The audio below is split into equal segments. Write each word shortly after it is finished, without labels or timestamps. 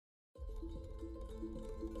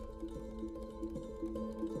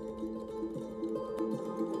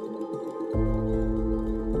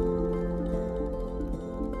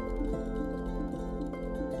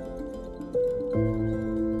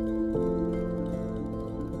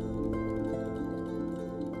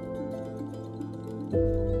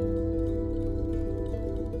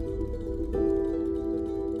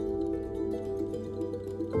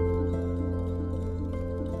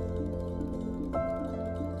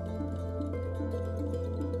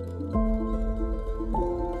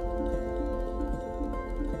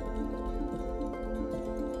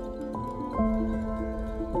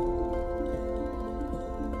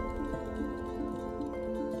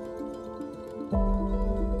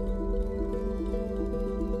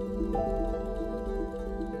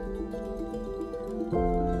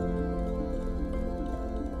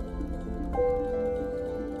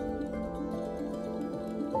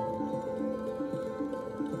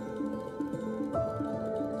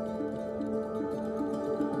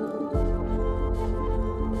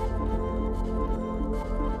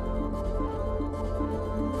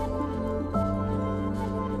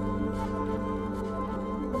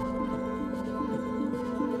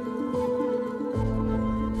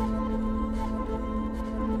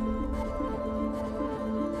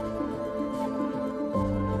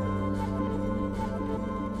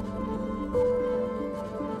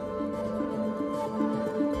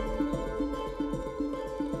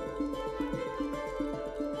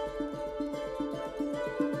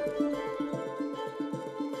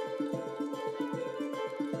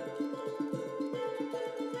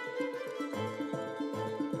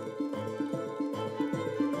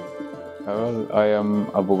Well, I am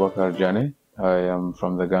Abubakar Jane. I am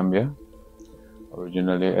from the Gambia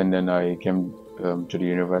originally, and then I came to the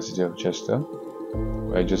University of Chester,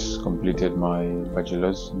 where I just completed my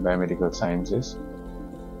bachelor's in biomedical sciences.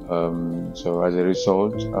 So as a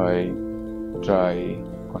result, I try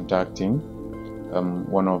contacting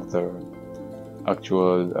one of the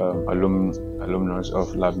actual alumnus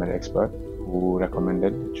of Labmedexpert who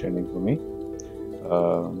recommended the training for me.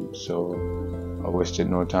 So I wasted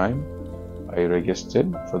no time. I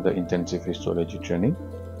registered for the intensive histology training.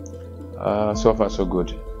 So far so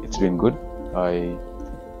good. It's been good.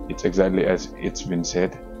 It's exactly as it's been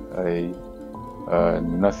said.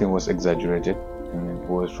 Nothing was exaggerated, and it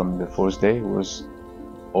was from the first day. It was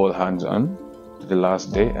all hands on to the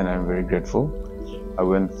last day, and I'm very grateful. I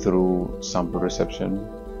went through sample reception,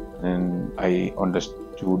 and I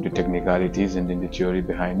understood the technicalities and then the theory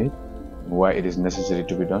behind it, why it is necessary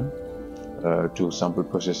to be done, to sample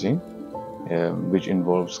processing, which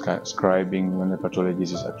involves scribing when the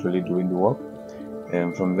pathologist is actually doing the work.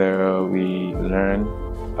 And from there we learn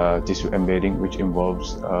tissue embedding, which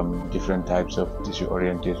involves different types of tissue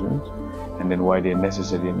orientations and then why they're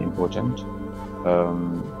necessary and important.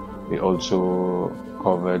 We also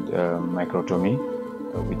covered microtomy,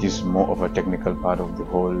 which is more of a technical part of the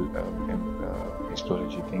whole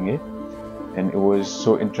histology thingy, and it was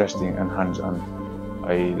so interesting and hands-on.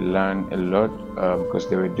 I learned a lot because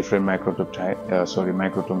there were different microtome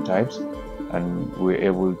types, and we were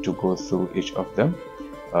able to go through each of them,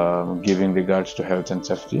 giving regards to health and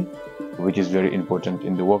safety, which is very important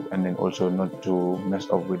in the work, and then also not to mess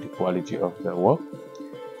up with the quality of the work.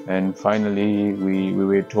 And finally, we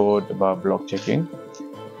were taught about block checking,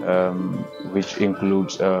 which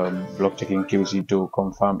includes block checking QC to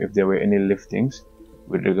confirm if there were any liftings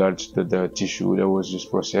with regards to the tissue that was just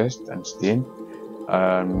processed and stained.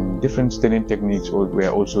 Different staining techniques were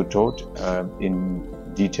also taught in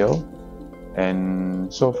detail,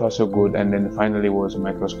 and so far so good. And then finally was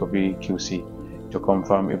microscopy QC to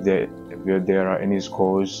confirm if there are any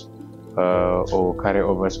scores or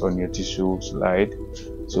carryovers on your tissue slide.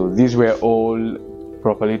 So these were all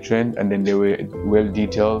properly trained, and then they were well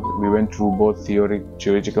detailed. We went through both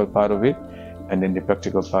theoretical part of it and then the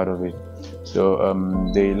practical part of it. So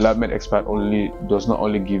the Labmedexpert does not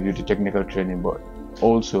only give you the technical training, but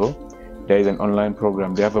also there is an online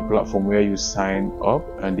program. They have a platform where you sign up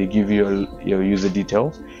and they give you your user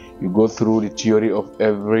details. You go through the theory of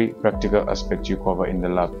every practical aspect you cover in the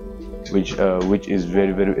lab, which is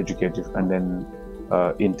very, very educative and then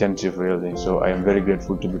intensive really. So I am very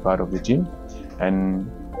grateful to be part of the team and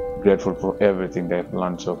grateful for everything that I've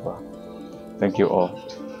learned so far. Thank you all.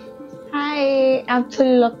 Hi, I'm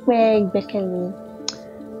Labmedexpert.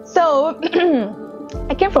 So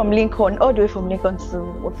I came from Lincoln, all the way from Lincoln to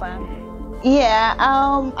Wofan. Yeah,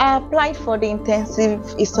 I applied for the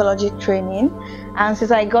intensive histology training, and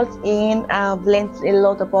since I got in, I've learned a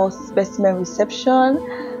lot about specimen reception,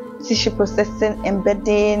 tissue processing,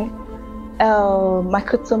 embedding,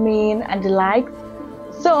 microtomy, and the likes.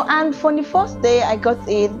 So, and for the first day I got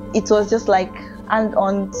in, it was just like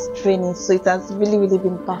hand-on training, so it has really, really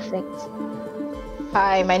been perfect.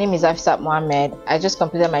 Hi, my name is Afisat Mohammed. I just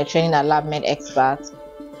completed my training at Labmedexpert.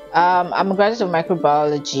 I'm a graduate of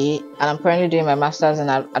microbiology, and I'm currently doing my master's in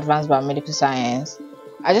advanced biomedical science.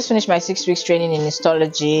 I just finished my 6 weeks training in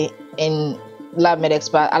histology in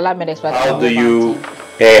Labmedexpert. How do you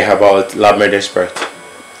hear about Labmedexpert?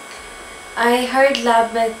 I heard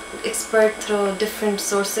Labmedexpert through different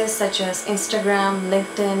sources such as Instagram,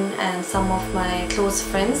 LinkedIn, and some of my close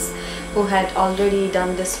friends who had already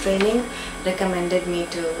done this training recommended me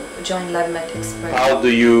to join Labmedexpert. How do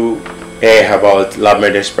you hear about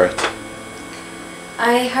Labmedexpert?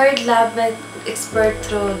 I heard Labmedexpert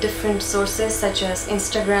through different sources such as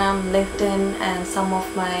Instagram, LinkedIn, and some of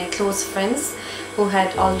my close friends who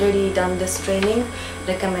had already done this training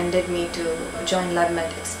recommended me to join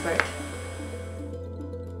Labmedexpert.